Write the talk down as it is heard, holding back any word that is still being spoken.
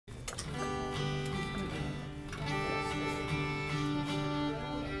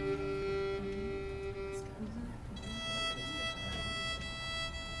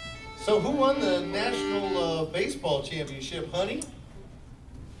So who won the national baseball championship, honey?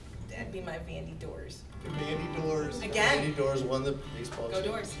 That'd be my Vandy Doors. Vandy Doors. Again? Vandy Doors won the baseball Go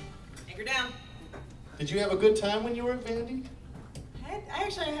championship. Doors. Anchor down. Did you have a good time when you were at Vandy? I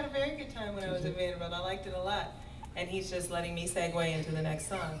actually had a very good time when I was at Vanderbilt. I liked it a lot. And he's just letting me segue into the next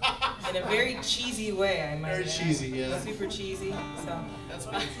song. In a very cheesy way, I might add. Very cheesy, yeah. Super cheesy, so. That's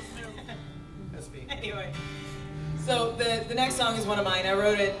me. That's me. Anyway, so the next song is one of mine. I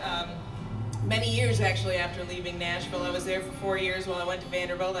wrote it many years actually after leaving Nashville. I was there for 4 years while I went to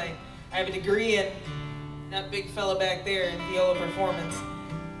Vanderbilt. I have a degree in that big fella back there in viola performance.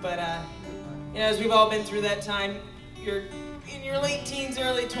 But you know, as we've all been through that time, you're in your late teens,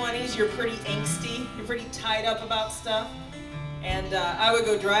 early 20s, you're pretty angsty, you're pretty tied up about stuff. And I would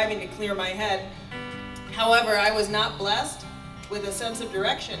go driving to clear my head. However, I was not blessed with a sense of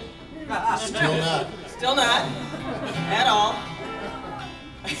direction. Still not. Still not, at all,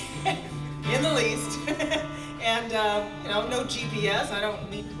 in the least. And you know, no GPS. I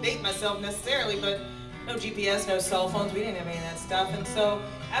don't need to date myself necessarily, but no GPS, no cell phones. We didn't have any of that stuff. And so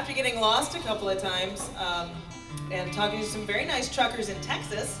after getting lost a couple of times, and talking to some very nice truckers in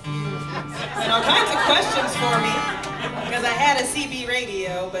Texas, and all kinds of questions for me, because I had a CB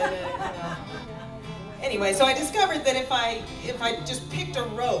radio, but you know. Anyway, so I discovered that if I just picked a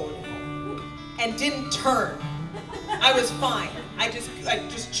road and didn't turn, I was fine. I just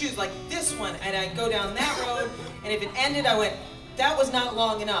choose like this one, and I'd go down that road, and if it ended, I went, that was not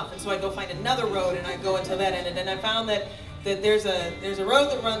long enough, and so I'd go find another road, and I'd go until that ended, and I found that there's a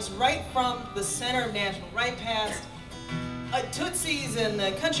road that runs right from the center of Nashville, right past Tootsie's and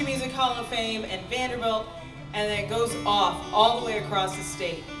the Country Music Hall of Fame and Vanderbilt, and then it goes off all the way across the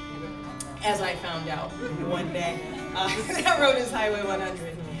state, as I found out one day. That road is Highway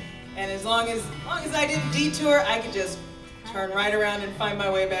 100, and as long as I didn't detour, I could just turn right around and find my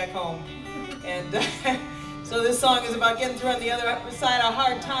way back home. And so this song is about getting through on the other side of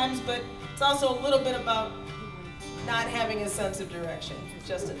hard times, but it's also a little bit about not having a sense of direction,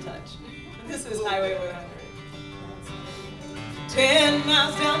 just a touch. This is Highway 100. 10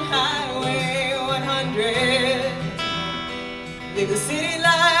 miles down Highway 100, leave the city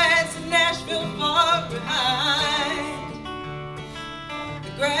lights of Nashville far behind.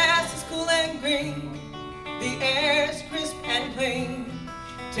 The grass is cool and green, the air's crisp and clean,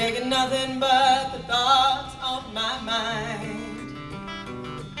 taking nothing but the thoughts on my mind.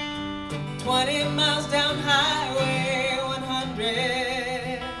 20 miles down Highway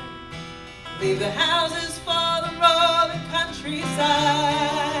 100, leave the houses for the rolling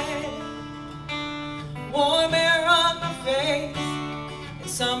countryside. Warm air on my face, and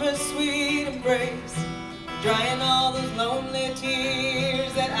summer's sweet embrace, drying all those lonely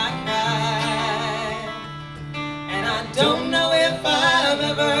tears that I cried. And I don't know if I'm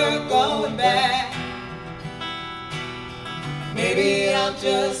ever going back. Maybe I'll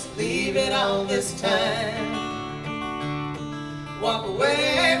just leave it all this time. Walk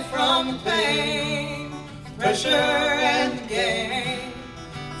away from the pain, pressure and the game.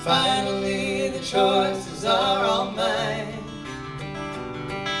 Finally the choices are all mine.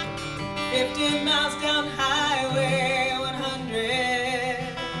 50 miles down Highway 100,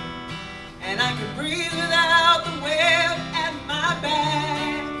 and I can breathe without the whip at my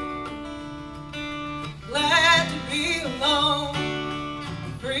back. Glad to be alone,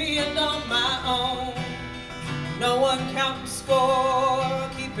 free and on my own. No one counting score or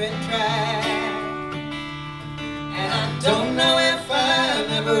keeping track. And I don't know if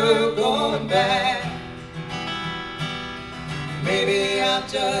I'm ever going back. Maybe I'll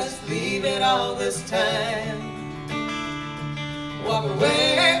just leave it all this time. Walk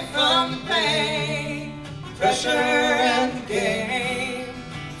away from the pain, pressure and the game.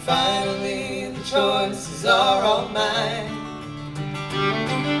 Finally the choices are all mine.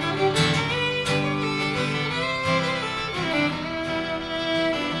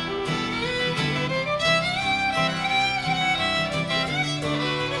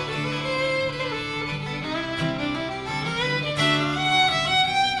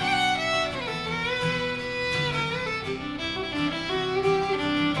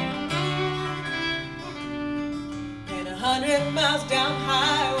 And 100 miles down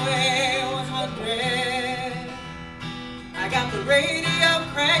Highway 100, I got the radio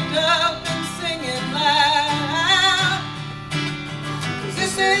cranked up and singing loud. 'Cause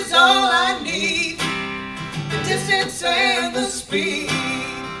this is all I need, the distance and the speed,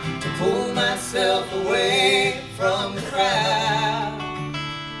 to pull myself away from the crowd.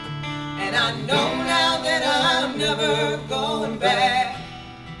 And I know now that I'm never going back.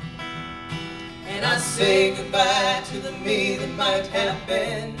 And I say goodbye to the me that might have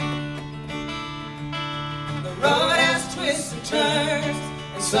been. turns,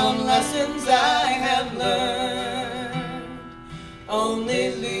 and some lessons I have learned.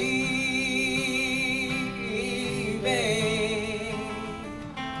 Only leaving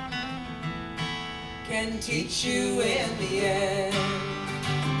can teach you in the end.